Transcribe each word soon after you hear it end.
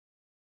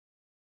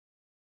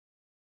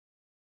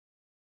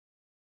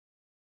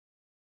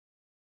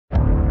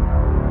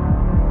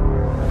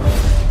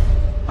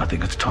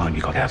think it's time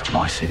you got out of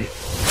my city.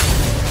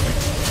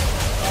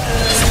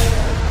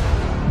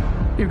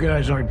 You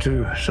guys aren't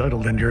too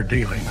settled in your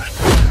dealings.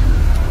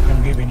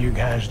 I'm giving you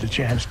guys the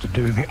chance to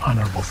do the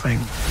honorable thing.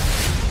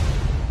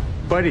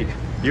 Buddy,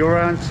 your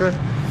answer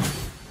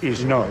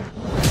is no.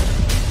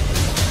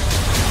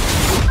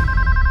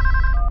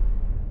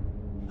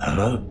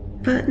 Hello?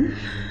 Burton,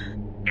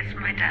 it's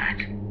my dad.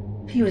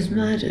 He was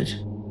murdered.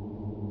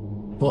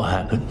 What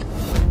happened?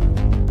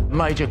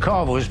 Major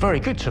Carver was very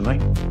good to me.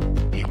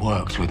 He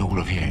works with all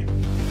of you.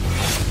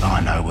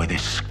 I know where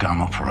this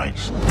scum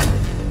operates.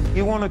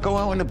 You want to go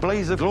out in a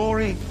blaze of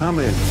glory? I'm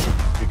in.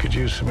 We could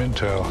use some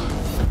intel.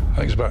 I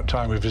think it's about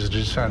time we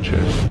visited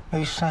Sanchez.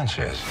 Who's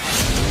Sanchez?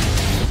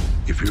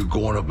 If you're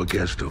going up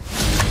against them,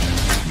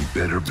 you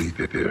better be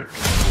prepared.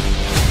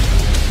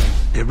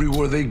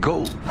 Everywhere they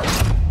go,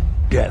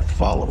 death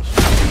follows.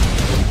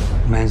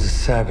 Man's a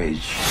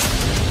savage.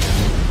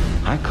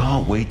 I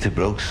can't wait to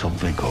blow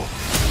something up.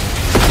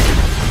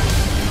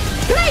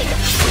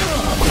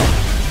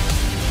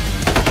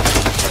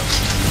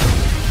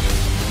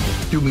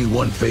 Do me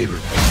one favor.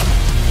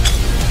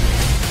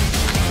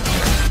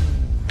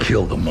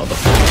 Kill the mother.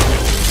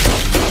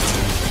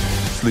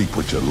 Sleep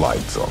with your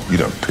lights on. You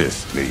done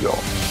pissed me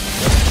off.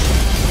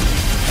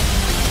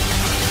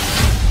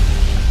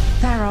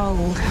 They're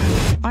old.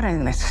 I don't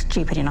think they're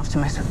stupid enough to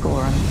mess with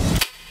Goram.